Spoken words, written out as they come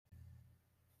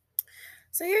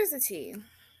So here's the tea.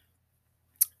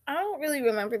 I don't really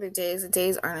remember the days. The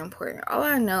days aren't important. All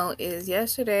I know is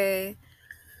yesterday,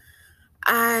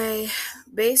 I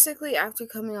basically, after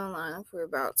coming online for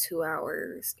about 2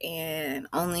 hours and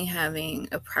only having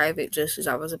a private just as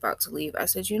I was about to leave, I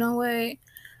said, you know what?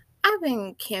 I've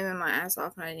been camming my ass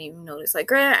off and I didn't even notice. Like,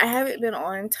 granted, I haven't been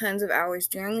on tons of hours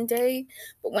during the day,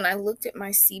 but when I looked at my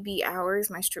CB hours,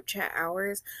 my strip chat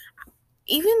hours,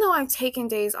 even though I've taken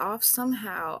days off,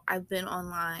 somehow I've been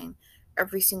online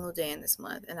every single day in this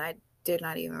month and I did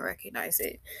not even recognize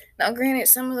it. Now, granted,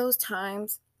 some of those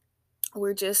times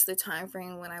were just the time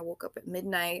frame when I woke up at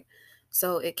midnight,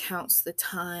 so it counts the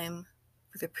time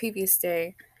for the previous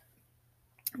day.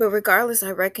 But regardless,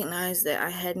 I recognized that I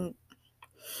hadn't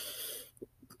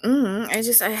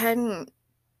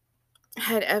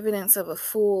had evidence of a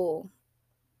full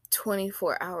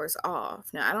 24 hours off.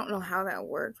 Now, I don't know how that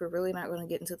worked. We're really not going to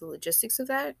get into the logistics of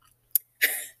that.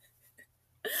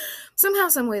 Somehow,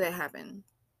 some way that happened.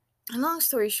 And long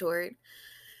story short,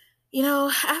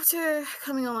 after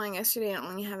coming online yesterday and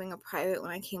only having a private when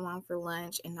I came on for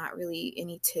lunch and not really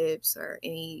any tips or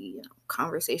any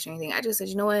conversation or anything, I just said,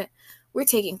 you know what? We're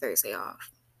taking Thursday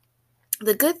off.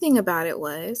 The good thing about it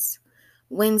was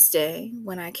Wednesday,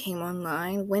 when I came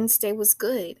online, Wednesday was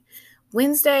good.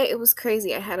 Wednesday, it was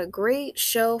crazy. I had a great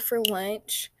show for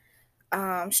lunch.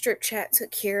 Strip Chat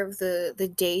took care of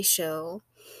the day show.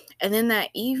 And then that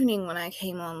evening when I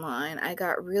came online, I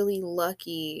got really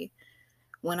lucky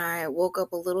when I woke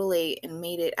up a little late and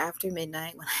made it after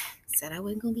midnight. When I said I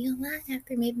wasn't going to be online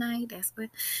after midnight, that's what,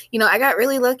 I got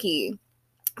really lucky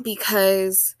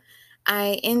because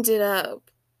I ended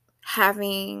up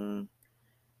having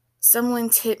someone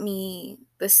tip me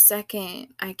the second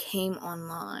I came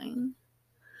online,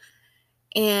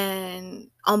 and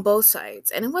on both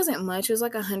sides. And it wasn't much, it was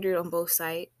like 100 on both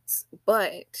sides.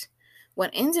 But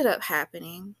what ended up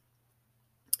happening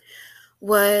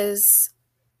was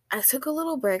I took a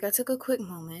little break, I took a quick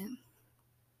moment,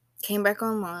 came back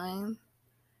online,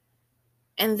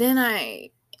 and then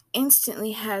I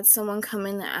instantly had someone come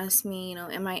in and ask me,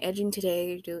 am I edging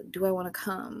today? Do I want to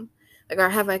come? Like, or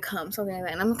have I come? Something like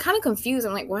that. And I'm kind of confused.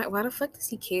 I'm like, why the fuck does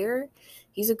he care?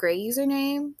 He's a great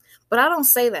username. But I don't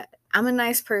say that. I'm a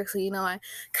nice person.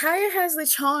 Kaya has the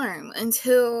charm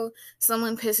until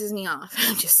someone pisses me off.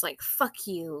 I'm just like, fuck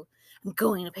you. I'm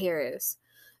going to Paris.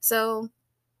 So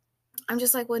I'm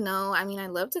just like, well, no, I mean, I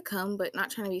love to come, but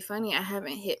not trying to be funny. I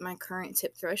haven't hit my current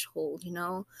tip threshold,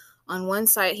 On one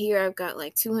side here, I've got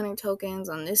like 200 tokens.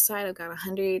 On this side, I've got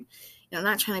 100.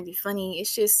 Not trying to be funny.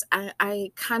 It's just,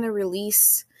 I kind of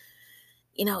release,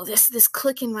 this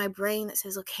click in my brain that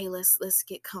says, okay, let's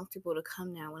get comfortable to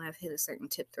come now when I've hit a certain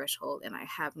tip threshold, and I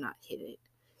have not hit it.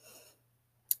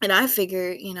 And I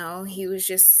figured, he was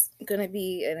just going to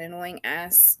be an annoying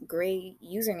ass gray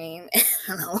username. I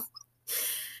don't know.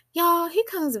 Y'all, he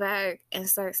comes back and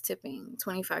starts tipping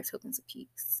 25 tokens a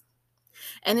piece.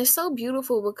 And it's so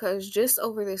beautiful because just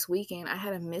over this weekend, I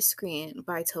had a miscreant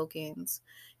buy tokens.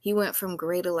 He went from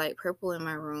gray to light purple in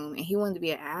my room, and he wanted to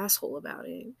be an asshole about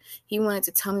it. He wanted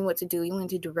to tell me what to do. He wanted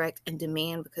to direct and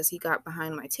demand because he got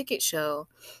behind my ticket show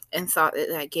and thought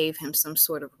that gave him some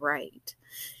sort of right.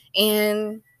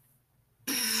 And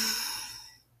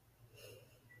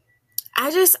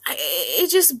it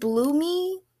just blew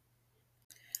me.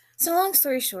 So long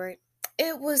story short,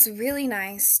 it was really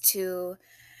nice to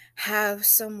have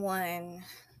someone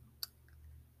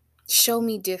show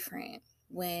me different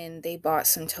when they bought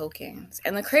some tokens.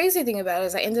 And the crazy thing about it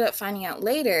is I ended up finding out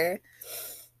later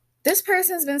this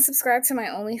person's been subscribed to my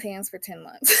OnlyFans for 10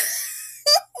 months.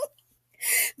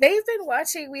 They've been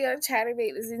watching me on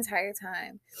Chatterbait this entire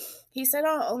time. He said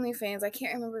on OnlyFans, I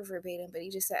can't remember verbatim, but he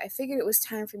just said, I figured it was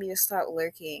time for me to stop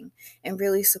lurking and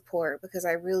really support because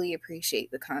I really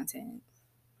appreciate the content.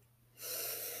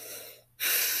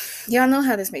 Y'all know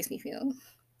how this makes me feel.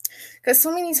 Because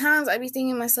so many times I be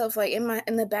thinking to myself, like in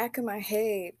the back of my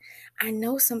head, I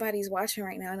know somebody's watching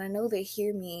right now, and I know they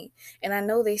hear me, and I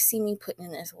know they see me putting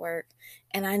in this work,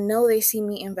 and I know they see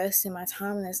me investing my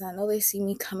time in this, and I know they see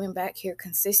me coming back here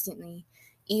consistently,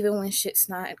 even when shit's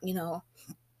not,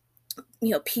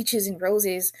 peaches and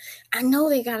roses. I know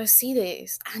they gotta see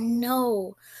this. I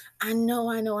know.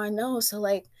 So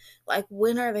like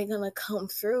when are they gonna come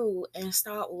through and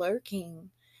stop lurking?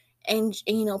 And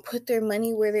put their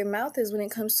money where their mouth is when it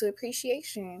comes to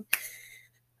appreciation.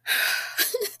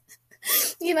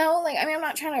 I'm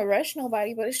not trying to rush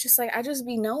nobody, but it's just like I just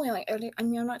be knowing,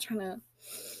 I'm not trying to,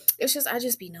 it's just I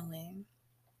just be knowing.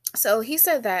 So he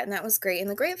said that, and that was great. And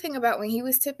the great thing about when he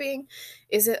was tipping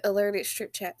is it alerted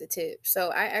Strip Chat to tip. So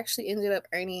I actually ended up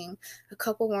earning a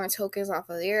couple more tokens off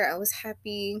of there. I was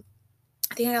happy.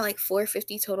 I think I got like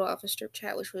 $4.50 total off of strip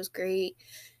chat, which was great.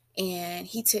 And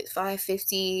he tipped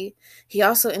 $5.50. He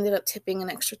also ended up tipping an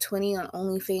extra 20 on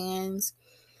OnlyFans.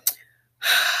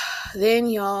 Then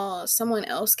y'all, someone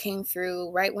else came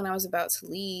through right when I was about to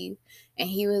leave, and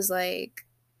he was like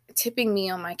tipping me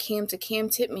on my cam to cam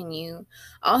tip menu.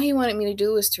 All he wanted me to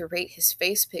do was to rate his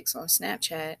face pics on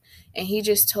Snapchat, and he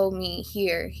just told me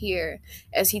here,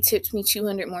 as he tipped me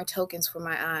 200 more tokens for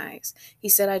my eyes. He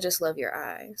said, "I just love your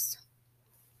eyes."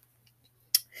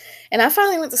 And I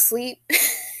finally went to sleep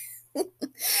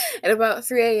at about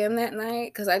 3 a.m. that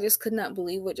night because I just could not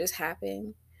believe what just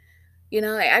happened. You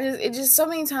know, like it just so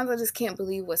many times I just can't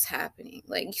believe what's happening.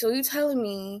 Like, so you telling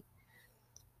me,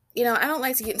 you know, I don't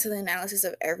like to get into the analysis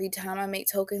of every time I make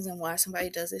tokens and why somebody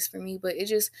does this for me, but it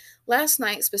just, last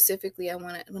night specifically, I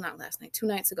want to, well, not last night, 2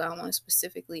 nights ago, I want to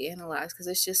specifically analyze because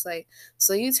it's just like,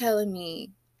 so you telling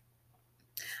me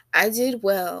I did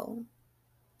well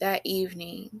that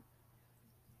evening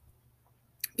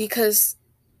because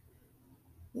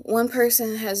one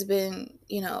person has been,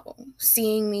 you know,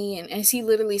 seeing me and, as he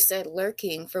literally said,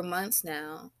 lurking for months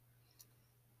now,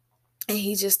 and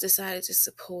he just decided to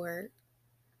support.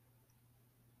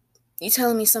 You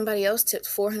telling me somebody else tipped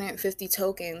 450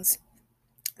 tokens,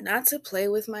 not to play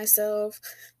with myself,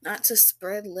 not to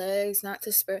spread legs, not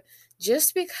to spread,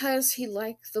 just because he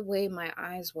liked the way my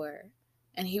eyes were,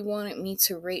 and he wanted me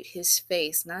to rate his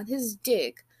face, not his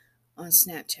dick, on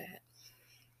Snapchat.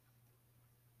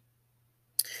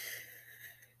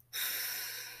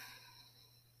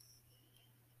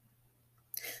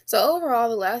 So overall,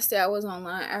 the last day I was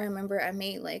online, I remember I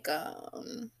made like I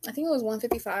think it was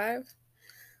 155,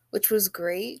 which was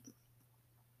great.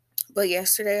 But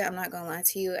yesterday, I'm not gonna lie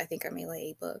to you, I think I made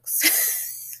like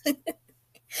 $8.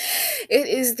 It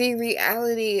is the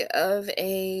reality of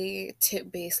a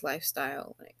tip-based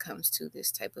lifestyle when it comes to this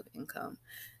type of income.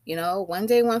 You know, one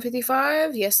day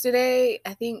 155, yesterday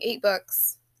I think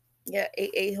 $8. Yeah,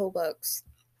 eight whole bucks.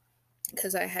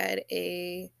 Because I had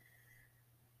a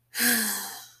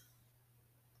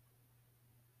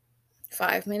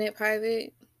 5-minute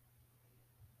private.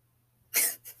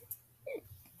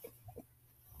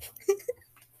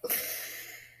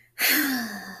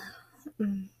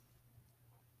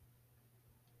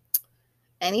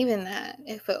 And even that,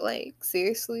 it felt like,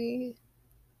 seriously.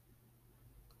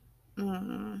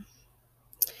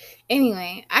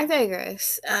 Anyway, I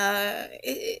digress.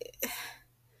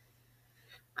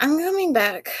 I'm coming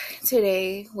back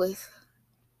today with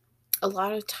a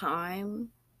lot of time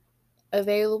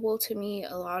available to me,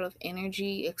 a lot of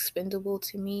energy expendable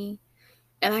to me.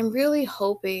 And I'm really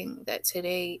hoping that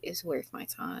today is worth my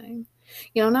time.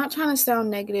 You know, not trying to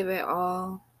sound negative at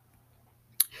all.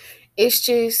 It's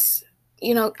just,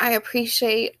 you know, I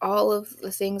appreciate all of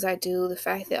the things I do. The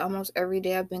fact that almost every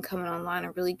day I've been coming online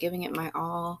and really giving it my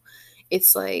all.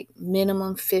 It's like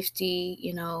minimum 50,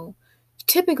 you know,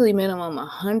 typically minimum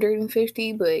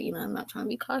 150, but, you know, I'm not trying to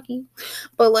be cocky.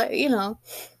 But, like, you know,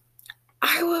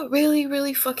 I would really,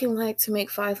 really fucking like to make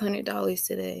 $500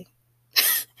 today.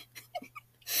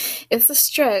 It's a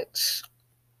stretch.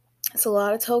 It's a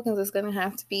lot of tokens. It's gonna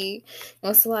have to be, you know,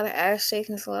 it's a lot of ass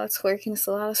shaking, it's a lot of twerking, it's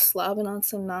a lot of slobbing on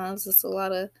some knobs, it's a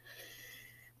lot of,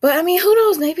 but I mean, who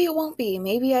knows? Maybe it won't be.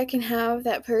 Maybe I can have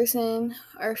that person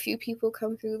or a few people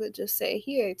come through that just say,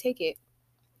 "Here, take it."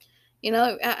 You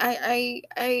know,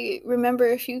 I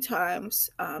remember a few times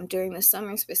during the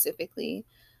summer specifically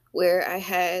where I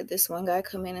had this one guy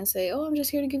come in and say, "Oh, I'm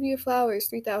just here to give you your flowers,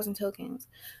 3,000 tokens."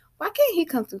 Why can't he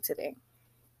come through today?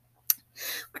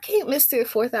 Why can't Mr.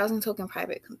 4,000 token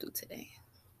private come through today?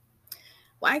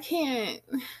 Why can't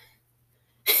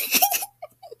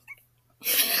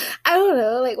I don't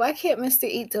know, like why can't Mr.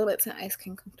 Eat Donuts and Ice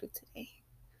Cream come through today?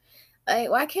 Like,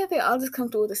 why can't they all just come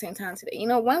through at the same time today? You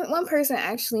know, one person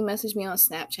actually messaged me on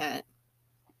Snapchat,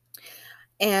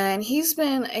 and he's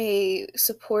been a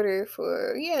supporter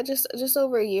for, yeah, just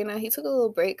over a year now. He took a little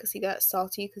break because he got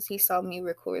salty because he saw me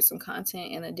record some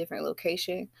content in a different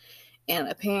location, and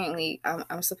apparently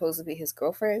I'm supposed to be his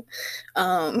girlfriend,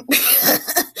 and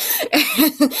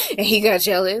he got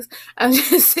jealous. I'm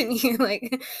just sitting here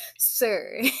like,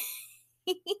 sir.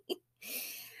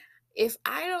 If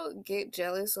I don't get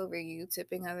jealous over you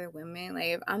tipping other women, like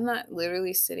if I'm not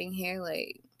literally sitting here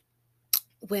like,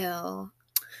 well,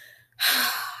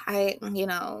 you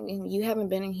know, you haven't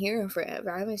been in here in forever.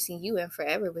 I haven't seen you in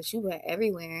forever, but you went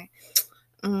everywhere.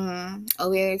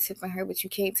 Oh, yeah, you're tipping her, but you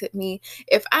can't tip me.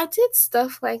 If I did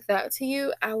stuff like that to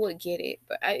you, I would get it.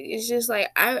 But it's just like,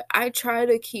 I try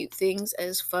to keep things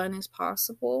as fun as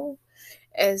possible,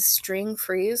 as string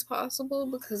free as possible,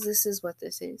 because this is what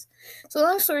this is. So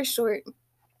long story short,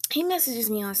 he messages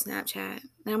me on Snapchat.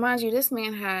 Now, mind you, this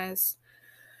man has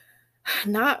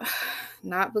not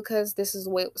not because this is the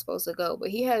way it was supposed to go, but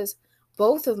he has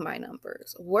both of my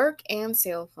numbers, work and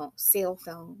cell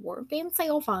phone, work and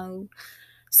cell phone,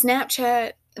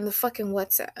 Snapchat, and the fucking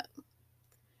WhatsApp.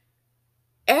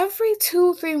 Every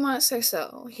 2-3 months or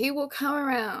so, he will come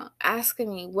around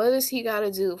asking me, what does he got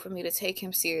to do for me to take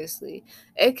him seriously?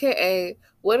 AKA,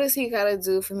 what does he got to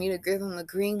do for me to give him the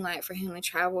green light for him to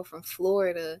travel from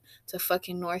Florida to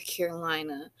fucking North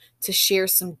Carolina to share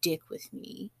some dick with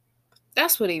me?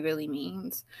 That's what he really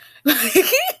means.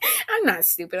 I'm not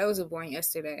stupid. I was born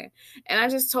yesterday. And I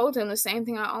just told him the same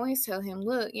thing I always tell him.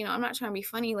 Look, I'm not trying to be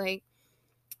funny. Like,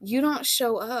 you don't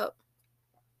show up,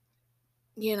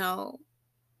 you know,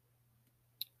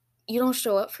 you don't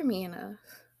show up for me enough.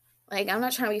 Like, I'm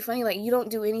not trying to be funny. Like, you don't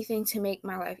do anything to make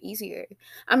my life easier.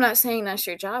 I'm not saying that's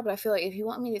your job, but I feel like if you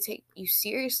want me to take you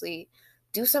seriously,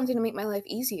 do something to make my life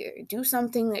easier. Do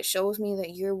something that shows me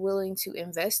that you're willing to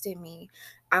invest in me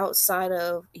outside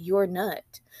of your nut.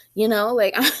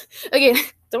 Like, again,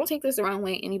 don't take this the wrong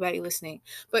way, anybody listening.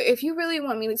 But if you really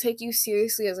want me to take you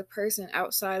seriously as a person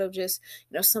outside of just,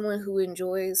 someone who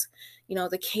enjoys,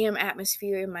 the cam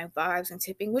atmosphere and my vibes and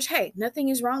tipping, which, hey, nothing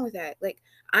is wrong with that. Like,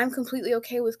 I'm completely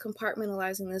okay with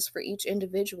compartmentalizing this for each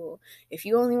individual. If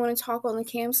you only want to talk on the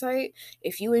campsite,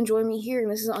 if you enjoy me here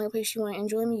and this is the only place you want to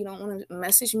enjoy me, you don't want to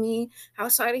message me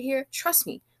outside of here, trust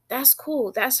me, that's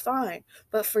cool, that's fine.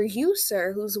 But for you,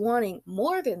 sir, who's wanting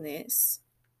more than this,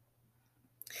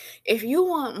 if you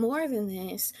want more than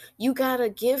this, you gotta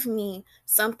give me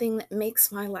something that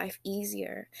makes my life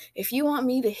easier. If you want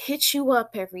me to hit you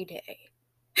up every day,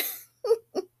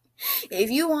 if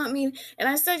you want me, and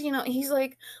I said, he's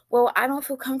like, well, I don't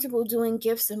feel comfortable doing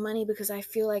gifts and money because I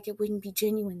feel like it wouldn't be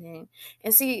genuine then.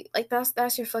 And see, like,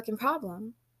 that's your fucking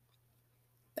problem.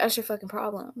 That's your fucking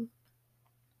problem.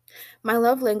 My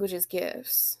love language is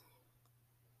gifts.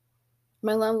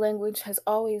 My love language has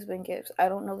always been gifts. I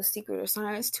don't know the secret or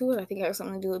science to it. I think it has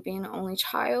something to do with being an only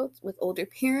child with older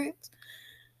parents.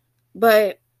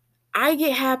 But I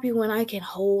get happy when I can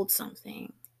hold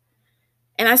something.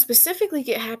 And I specifically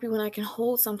get happy when I can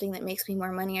hold something that makes me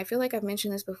more money. I feel like I've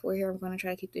mentioned this before here. I'm going to try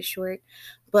to keep this short.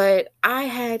 But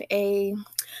I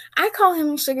call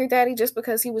him sugar daddy just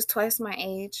because he was twice my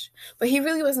age. But he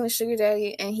really wasn't a sugar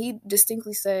daddy. And he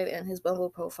distinctly said in his Bumble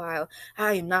profile,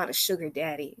 I am not a sugar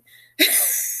daddy.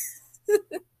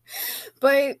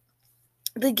 But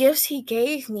the gifts he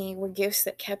gave me were gifts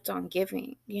that kept on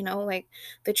giving, like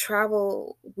the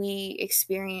travel we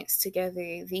experienced together,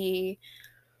 he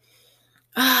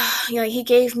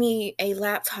gave me a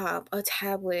laptop, a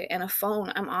tablet, and a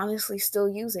phone I'm honestly still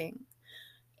using.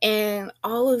 And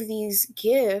all of these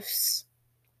gifts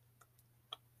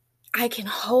I can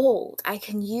hold, I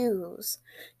can use.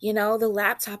 The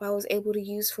laptop I was able to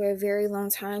use for a very long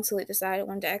time till it decided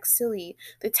one to act silly.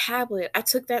 The tablet, I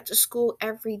took that to school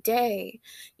every day.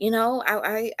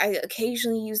 I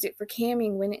occasionally used it for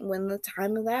camming when the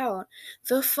time allowed.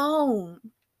 The phone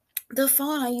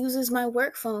I use as my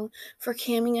work phone for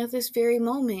camming at this very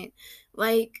moment.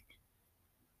 Like,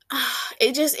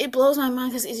 it blows my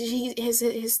mind because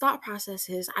his thought process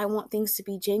is, I want things to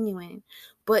be genuine,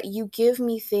 but you give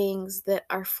me things that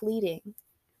are fleeting.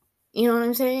 You know what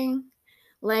I'm saying?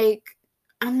 Like,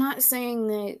 I'm not saying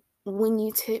that when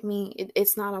you tip me,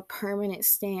 it's not a permanent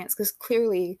stance, because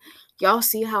clearly y'all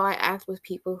see how I act with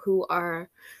people who are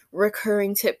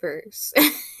recurring tippers.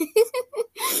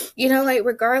 Like,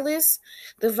 regardless,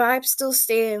 the vibe still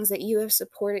stands that you have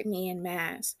supported me en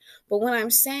masse. But what I'm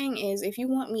saying is, if you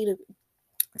want me to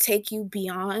take you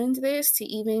beyond this, to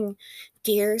even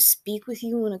dare speak with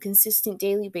you on a consistent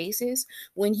daily basis,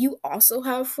 when you also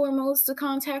have 4 modes to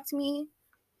contact me,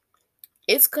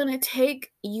 it's gonna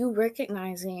take you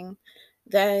recognizing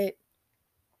that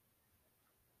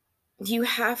you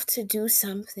have to do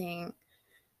something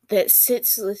that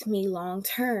sits with me long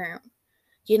term.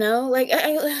 Like,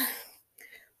 I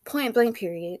point blank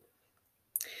period.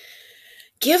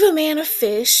 Give a man a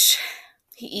fish,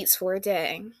 he eats for a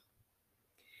day.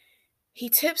 He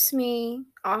tips me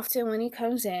often when he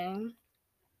comes in.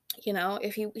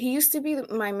 If he used to be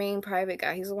my main private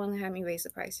guy, he's the one that had me raise the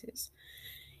prices.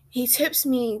 He tips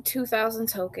me 2,000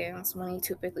 tokens when he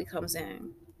typically comes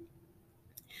in.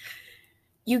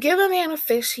 You give a man a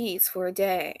fish he eats for a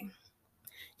day.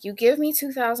 You give me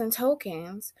 2,000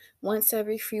 tokens once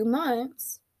every few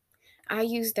months. I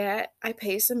use that. I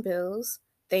pay some bills.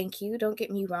 Thank you. Don't get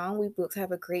me wrong. We both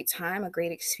have a great time, a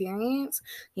great experience.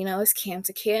 It's cam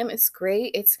to cam. It's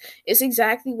great. It's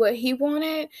exactly what he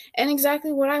wanted and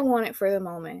exactly what I wanted for the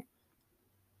moment.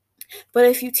 But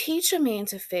if you teach a man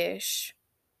to fish,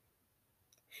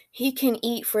 he can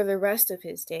eat for the rest of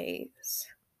his days.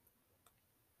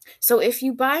 So if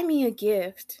you buy me a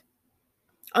gift,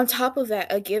 on top of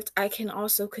that, a gift I can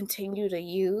also continue to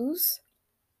use,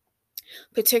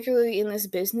 particularly in this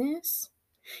business,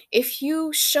 if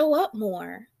you show up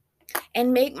more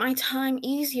and make my time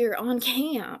easier on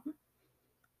cam,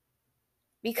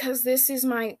 because this is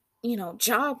my,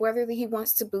 job, whether he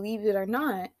wants to believe it or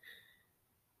not,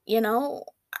 you know,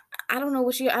 I don't know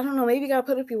I don't know, maybe you gotta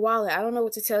put up your wallet. I don't know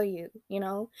what to tell you,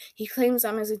 He claims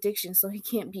I'm his addiction, so he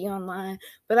can't be online.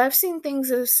 But I've seen things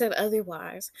that have said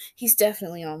otherwise. He's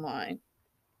definitely online.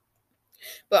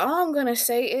 But all I'm gonna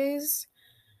say is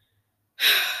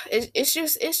it's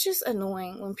just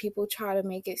annoying when people try to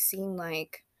make it seem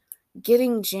like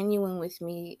getting genuine with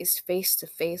me is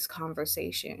face-to-face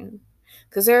conversation,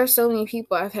 because there are so many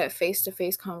people I've had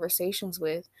face-to-face conversations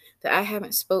with that I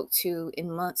haven't spoke to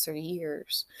in months or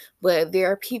years, but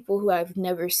there are people who I've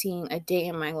never seen a day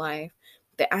in my life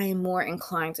that I am more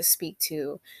inclined to speak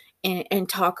to and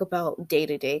talk about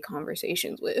day-to-day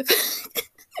conversations with.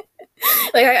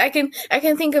 Like I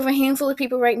can think of a handful of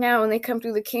people right now, when they come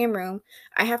through the cam room,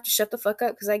 I have to shut the fuck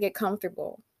up because I get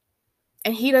comfortable.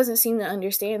 And he doesn't seem to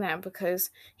understand that, because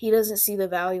he doesn't see the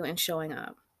value in showing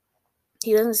up.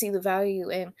 He doesn't see the value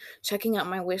in checking out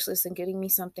my wish list and getting me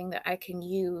something that I can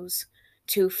use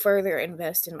to further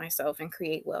invest in myself and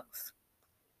create wealth.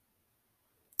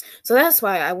 So that's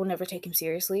why I will never take him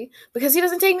seriously, because he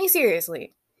doesn't take me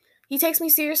seriously. He takes me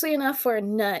seriously enough for a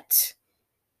nut,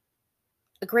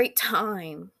 a great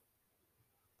time.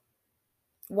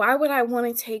 Why would I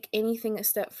want to take anything a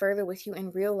step further with you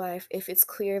in real life if it's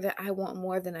clear that I want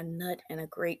more than a nut and a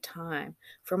great time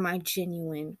for my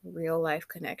genuine real life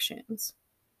connections?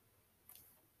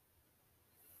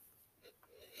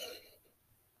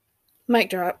 Mic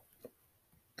drop.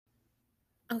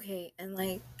 Okay,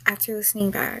 and after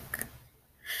listening back,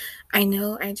 I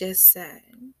know I just said,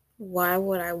 why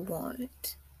would I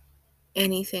want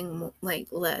anything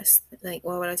less?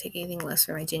 Why would I take anything less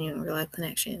for my genuine real life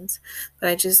connections? But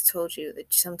I just told you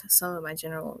that some of my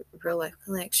general real life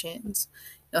connections,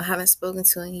 haven't spoken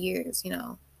to in years,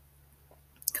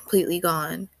 completely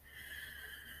gone.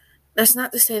 That's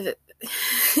not to say that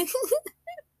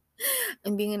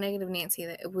I'm being a negative Nancy,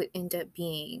 that it would end up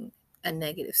being a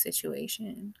negative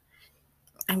situation.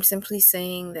 I'm simply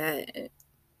saying that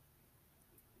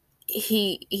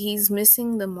he's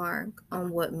missing the mark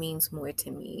on what means more to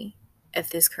me at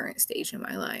this current stage in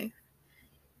my life.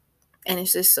 And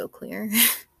it's just so clear.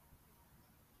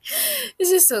 It's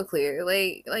just so clear.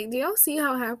 Do y'all see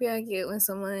how happy I get when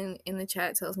someone in the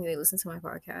chat tells me they listen to my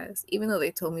podcast? Even though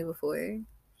they told me before,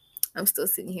 I'm still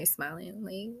sitting here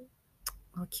smiling,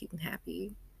 all cute and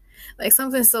happy.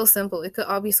 Something so simple. It could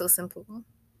all be so simple.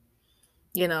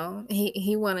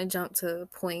 He want to jump to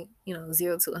point,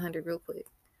 0 to 100 real quick.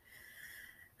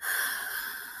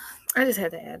 I just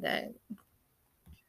had to add that.